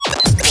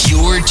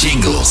Pure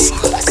Jingles.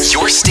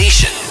 Your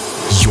station.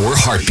 Your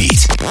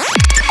heartbeat.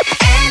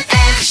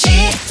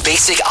 NRJ.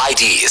 Basic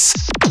IDs.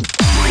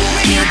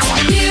 Hit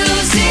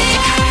music.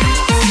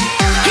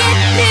 Hit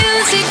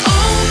music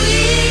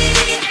only.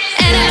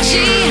 NRJ.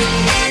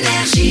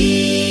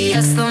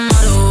 That's the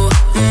motto.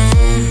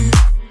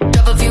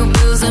 Drop a few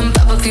bills and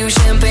pop a few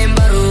champagne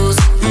bottles.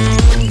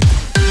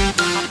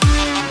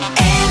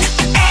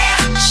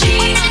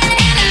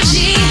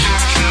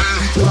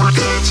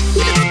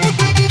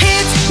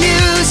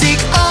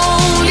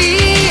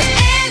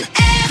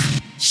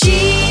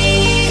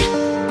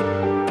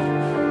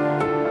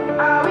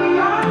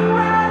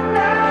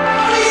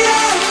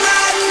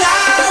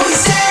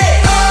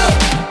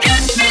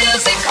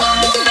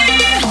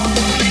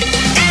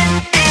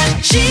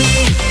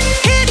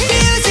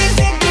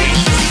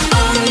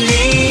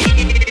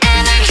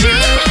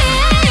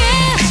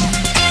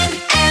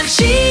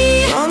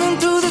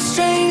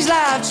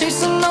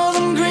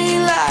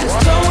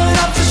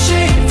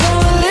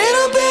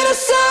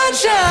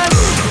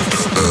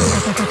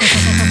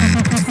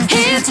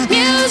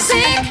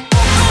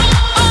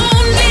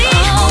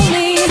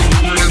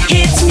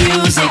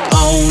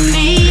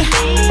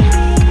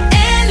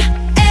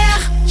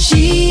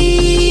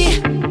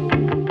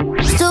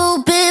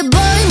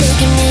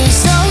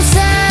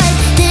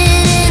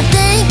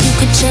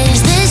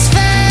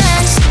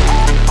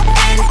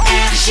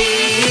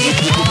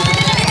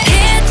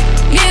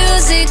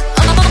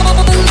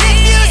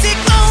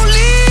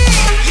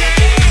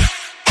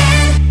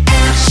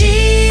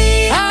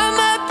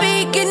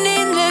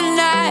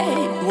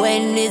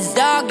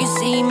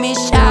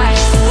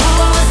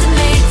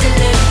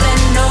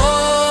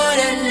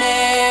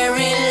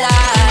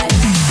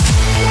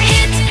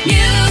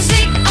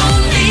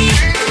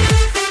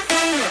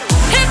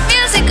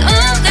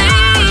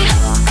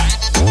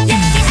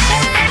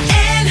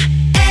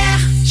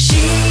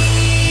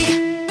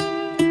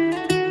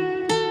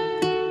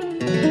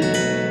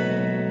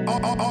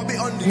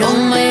 No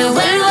me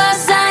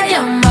vuelvas a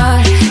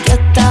llamar, que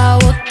hasta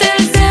boté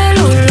el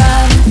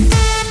celular.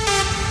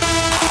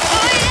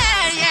 Oh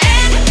yeah,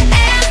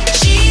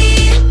 NRJ.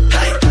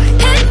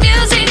 Hit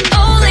music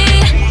only.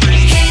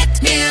 Hit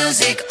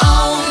music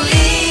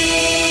only.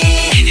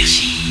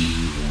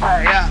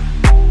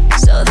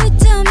 So they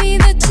tell me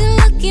that you're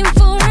looking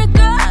for a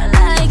girl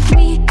like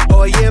me.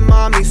 Oye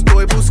mami,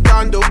 estoy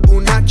buscando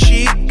una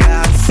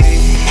chica así.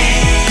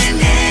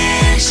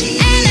 NRJ.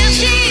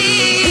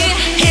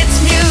 Hits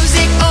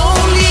music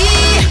only.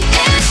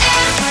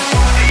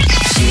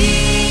 NRJ.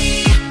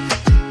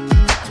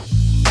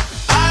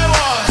 I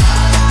want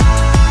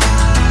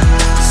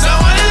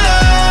someone in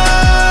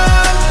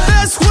love.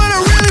 That's what I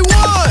really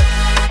want.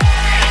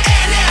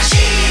 NRJ.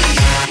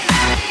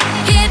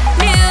 Hit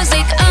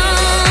music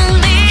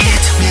only.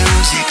 Hit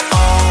music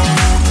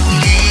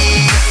only.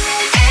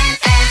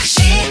 NRJ.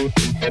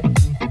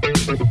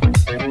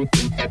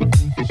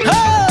 Oh!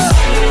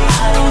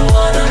 I don't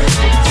wanna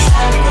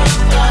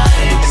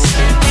sacrifice,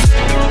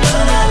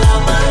 but I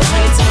love my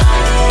right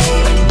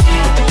time.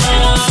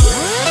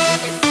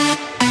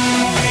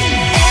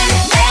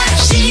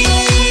 NRJ.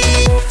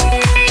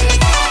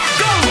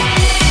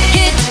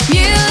 Hit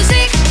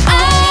music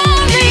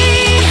only.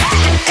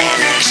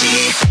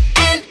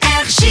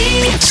 NRJ.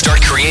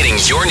 Start creating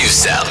your new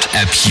sound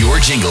at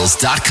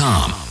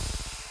purejingles.com.